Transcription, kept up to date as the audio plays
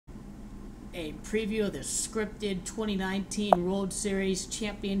a preview of the scripted 2019 World Series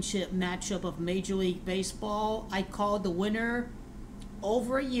championship matchup of Major League Baseball. I called the winner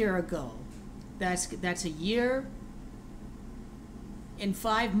over a year ago. That's a year and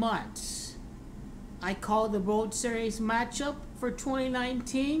 5 months. I called the World Series matchup for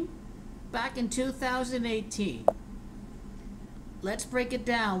 2019 back in 2018. Let's break it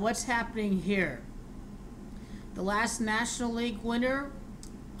down. What's happening here? The last National League winner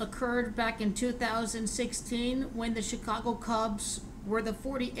occurred back in 2016 when the Chicago Cubs were the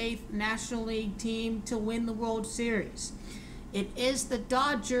 48th National League team to win the World Series. It is the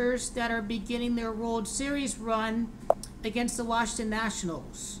Dodgers that are beginning their World Series run against the Washington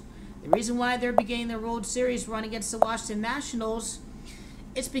Nationals. The reason why they're beginning their World Series run against the Washington Nationals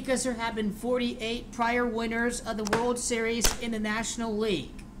is because there have been 48 prior winners of the World Series in the National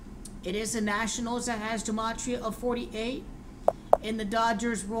League. It is the Nationals that has gematria of 48. In the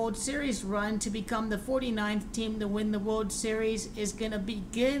Dodgers World Series run to become the 49th team to win the World Series is going to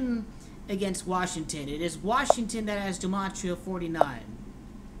begin against Washington. It is Washington that has gematria 49.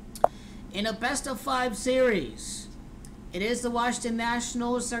 In a best-of-5 series, it is the Washington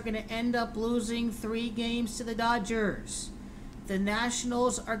Nationals that are going to end up losing 3 games to the Dodgers. The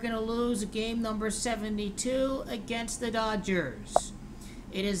Nationals are going to lose game number 72 against the Dodgers.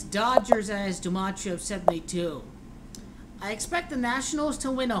 It is Dodgers that has gematria of 72. I expect the Nationals to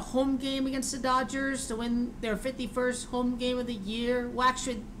win a home game against the Dodgers, to win their 51st home game of the year. Well,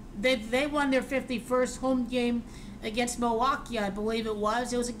 actually, they won their 51st home game against Milwaukee, I believe it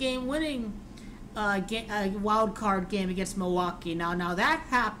was. It was a game-winning wild card game against Milwaukee. Now that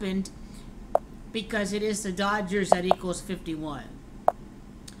happened because it is the Dodgers that equals 51.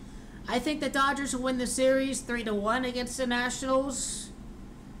 I think the Dodgers will win the series 3-1 against the Nationals.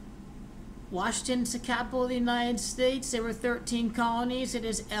 Washington's the capital of the United States. There were 13 colonies. It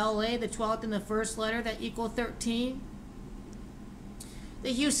is LA, the 12th and the first letter, that equal 13. The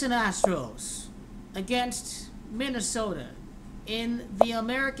Houston Astros against Minnesota in the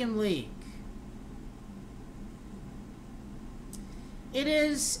American League. It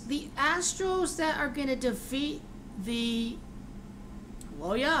is the Astros that are going to defeat the...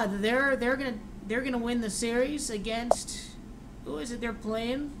 Well, yeah, they're gonna win the series against... Who is it they're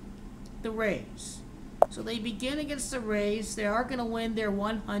playing? The Rays. So they begin against the Rays. They are going to win their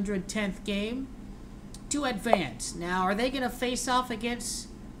 110th game to advance. Now, are they going to face off against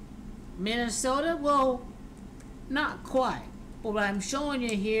Minnesota? Well, not quite. But what I'm showing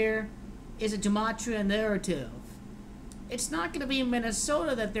you here is a gematria narrative. It's not going to be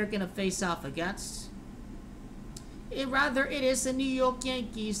Minnesota that they're going to face off against. Rather, it is the New York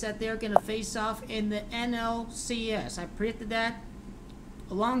Yankees that they're going to face off in the NLCS. I predicted that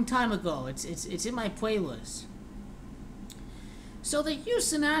a long time ago. It's in my playlist. So the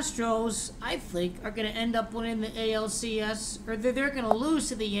Houston Astros, I think, are going to end up winning the ALCS, or they're going to lose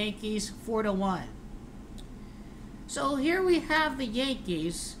to the Yankees 4-1. So here we have the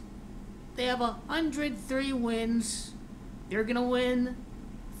Yankees. They have 103 wins. They're going to win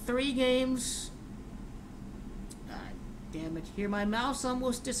 3 games. God damn it! Here, my mouse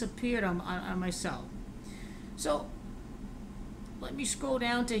almost disappeared on myself. So let me scroll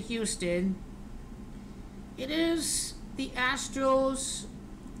down to Houston. It is the Astros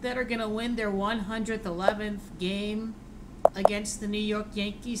that are going to win their 111th game against the New York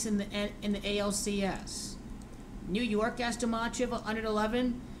Yankees in the ALCS. New York has gematria of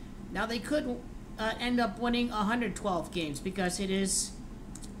 111. Now they could end up winning 112 games because it is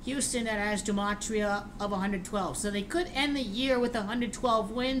Houston that has gematria of 112. So they could end the year with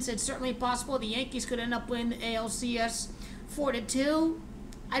 112 wins. It's certainly possible the Yankees could end up winning the ALCS 4-2.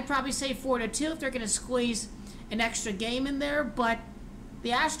 I'd probably say 4-2 if they're going to squeeze an extra game in there. But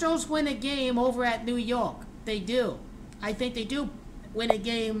the Astros win a game over at New York. They do. I think they do win a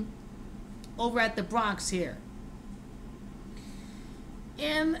game over at the Bronx here.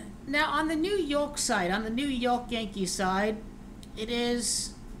 And now on the New York side, on the New York Yankees side, it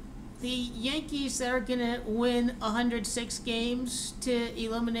is the Yankees that are going to win 106 games to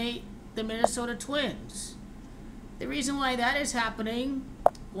eliminate the Minnesota Twins. The reason why that is happening,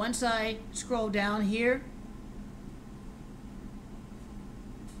 once I scroll down here,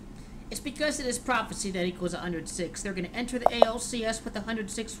 it's because it is prophecy that equals 106. They're going to enter the ALCS with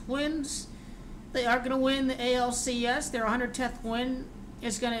 106 wins. They are going to win the ALCS. Their 110th win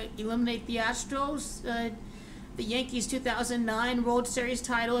is going to eliminate the Astros. The Yankees' 2009 World Series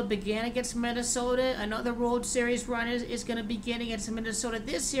title, it began against Minnesota. Another World Series run is going to begin against Minnesota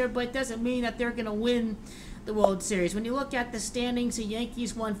this year, but it doesn't mean that they're going to win the World Series. When you look at the standings, the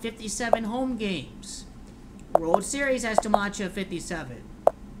Yankees won 57 home games. World Series has gematria 57.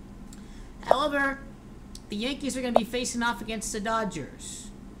 However, the Yankees are going to be facing off against the Dodgers.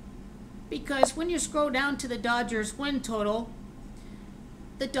 Because when you scroll down to the Dodgers win total,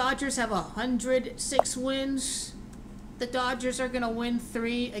 the Dodgers have 106 wins. The Dodgers are going to win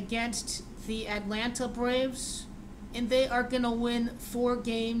 3 against the Atlanta Braves. And they are going to win 4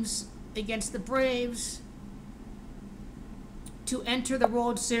 games against the Braves to enter the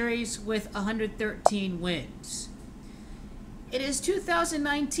World Series with 113 wins. It is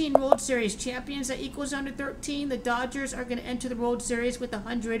 2019 World Series champions that equals 113. The Dodgers are going to enter the World Series with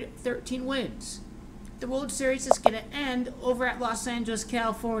 113 wins. The World Series is going to end over at Los Angeles,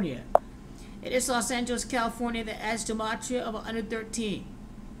 California. It is Los Angeles, California that has gematria of 113.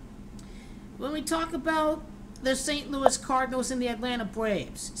 When we talk about the St. Louis Cardinals and the Atlanta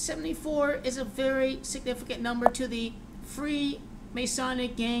Braves, 74 is a very significant number to the free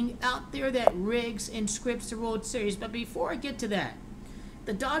Masonic gang out there that rigs and scripts the World Series. But before I get to that,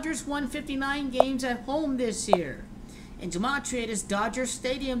 the Dodgers won 59 games at home this year. In gematria, it is Dodger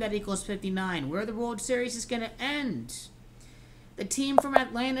Stadium that equals 59, where the World Series is going to end. The team from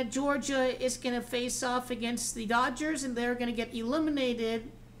Atlanta, Georgia is going to face off against the Dodgers, and they're going to get eliminated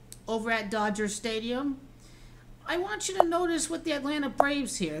over at Dodger Stadium. I want you to notice with the Atlanta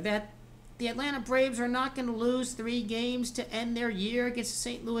Braves here that the Atlanta Braves are not going to lose 3 games to end their year against the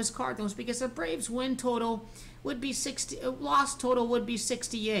St. Louis Cardinals, because the Braves win total would be 60, loss total would be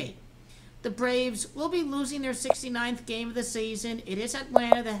 68. The Braves will be losing their 69th game of the season. It is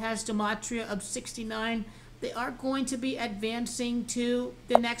Atlanta that has gematria of 69. They are going to be advancing to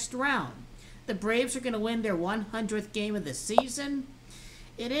the next round. The Braves are going to win their 100th game of the season.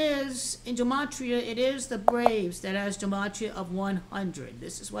 It is, in gematria, it is the Braves that has gematria of 100.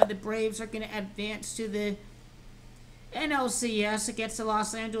 This is why the Braves are going to advance to the NLCS against the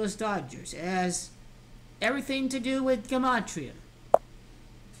Los Angeles Dodgers. It has everything to do with gematria.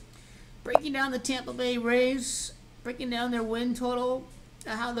 Breaking down the Tampa Bay Rays, breaking down their win total,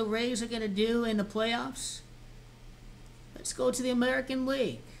 how the Rays are going to do in the playoffs. Let's go to the American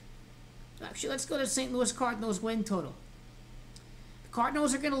League. Actually, let's go to St. Louis Cardinals win total.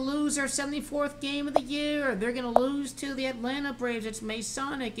 Cardinals are going to lose their 74th game of the year. They're going to lose to the Atlanta Braves. It's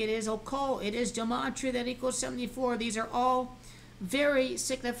Masonic. It is occult. It is gematria that equals 74. These are all very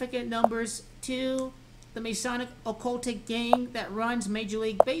significant numbers to the Masonic occultic gang that runs Major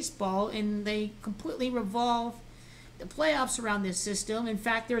League Baseball, and they completely revolve the playoffs around this system. In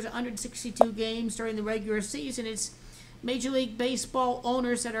fact, there's 162 games during the regular season. It's Major League Baseball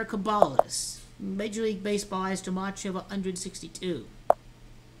owners that are Kabbalists. Major League Baseball has gematria of 162.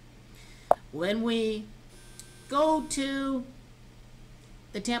 When we go to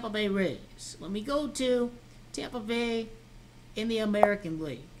the Tampa Bay Rays, when we go to Tampa Bay in the American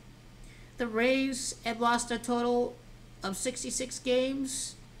League, the Rays have lost a total of 66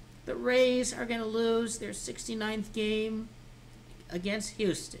 games. The Rays are going to lose their 69th game against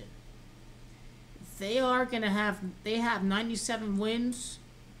Houston. They have 97 wins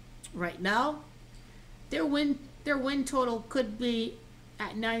right now. Their win total could be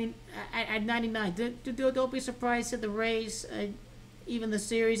at 99. Don't be surprised if the Rays, even the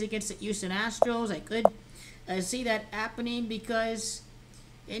series against the Houston Astros, I could see that happening, because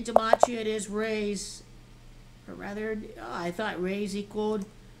in gematria it is Rays, or rather, I thought Rays equals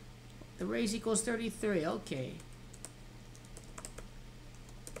 33. Okay.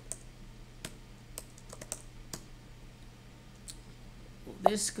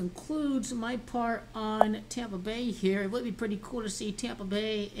 This concludes my part on Tampa Bay here. It would be pretty cool to see Tampa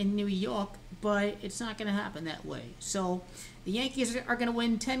Bay in New York, but it's not going to happen that way. So the Yankees are going to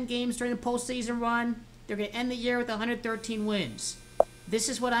win 10 games during the postseason run. They're going to end the year with 113 wins. This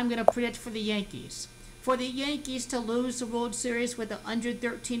is what I'm going to predict for the Yankees. For the Yankees to lose the World Series with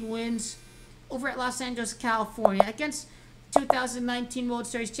 113 wins over at Los Angeles, California against 2019 World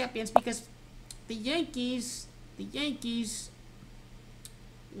Series champions, because the Yankees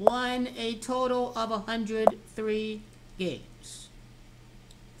won a total of 103 games.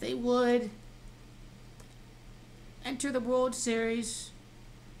 They would enter the World Series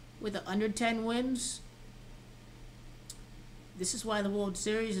with 110 wins. This is why the World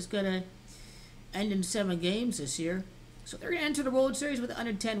Series is going to end in 7 games this year. So they're going to enter the World Series with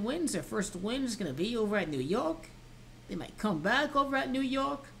 110 wins. Their first win is going to be over at New York. They might come back over at New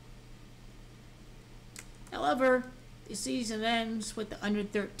York. However, the season ends with the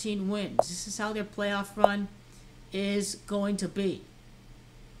 113 wins. This is how their playoff run is going to be.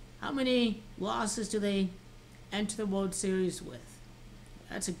 How many losses do they enter the World Series with?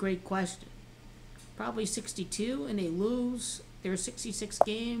 That's a great question. Probably 62, and they lose their 66th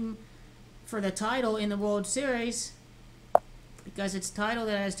game for the title in the World Series. The because it's titled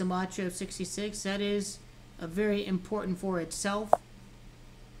as Gematria of 66. That is very important for itself.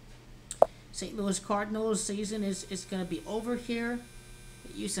 St. Louis Cardinals season is going to be over here.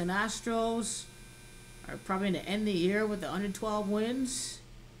 The Houston Astros are probably going to end the year with the under 12 wins.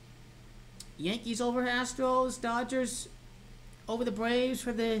 Yankees over Astros, Dodgers over the Braves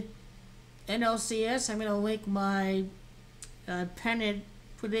for the NLCS. I'm going to link my pennant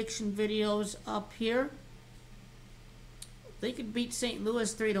prediction videos up here. They could beat St.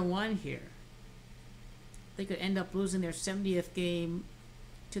 Louis 3-1 here. They could end up losing their 70th game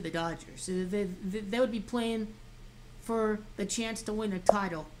to the Dodgers. So they would be playing for the chance to win a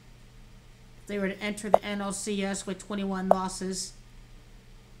title. If they were to enter the NLCS with 21 losses.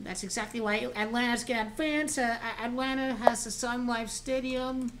 That's exactly why Atlanta's got fans. Atlanta has the Sun Life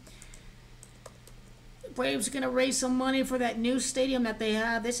Stadium. The Braves are going to raise some money for that new stadium that they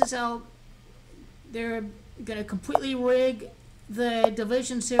have. This is how they're going to completely rig the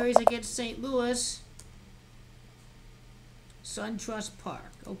division series against St. Louis. SunTrust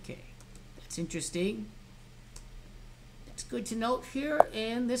Park. Okay, that's interesting. That's good to note here.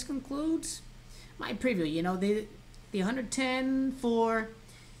 And this concludes my preview. You know, the 110 for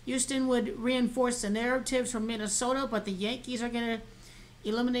Houston would reinforce the narratives from Minnesota, but the Yankees are going to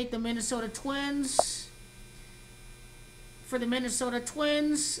eliminate the Minnesota Twins. For the Minnesota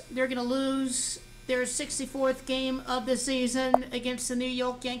Twins, they're going to lose their 64th game of the season against the New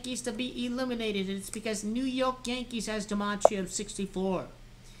York Yankees to be eliminated. It's because New York Yankees has Gematria of 64.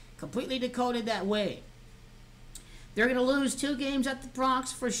 Completely decoded that way. They're going to lose 2 games at the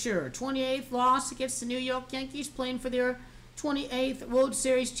Bronx for sure. 28th loss against the New York Yankees, playing for their 28th World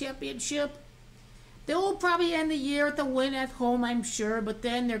Series championship. They will probably end the year with a win at home, I'm sure, but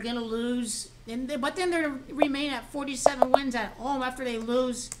then they're going to lose. But then they're going to remain at 47 wins at home after they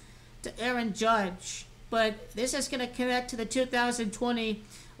lose to Aaron Judge. But this is going to connect to the 2020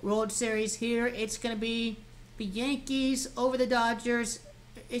 World Series here. It's going to be the Yankees over the Dodgers.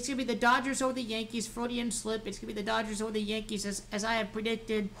 It's going to be the Dodgers over the Yankees. Freudian slip. It's going to be the Dodgers over the Yankees as I have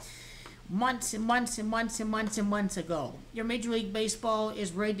predicted months and months and months and months and months ago. Your Major League Baseball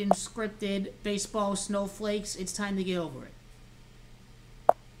is rigged and scripted. Baseball snowflakes. It's time to get over it.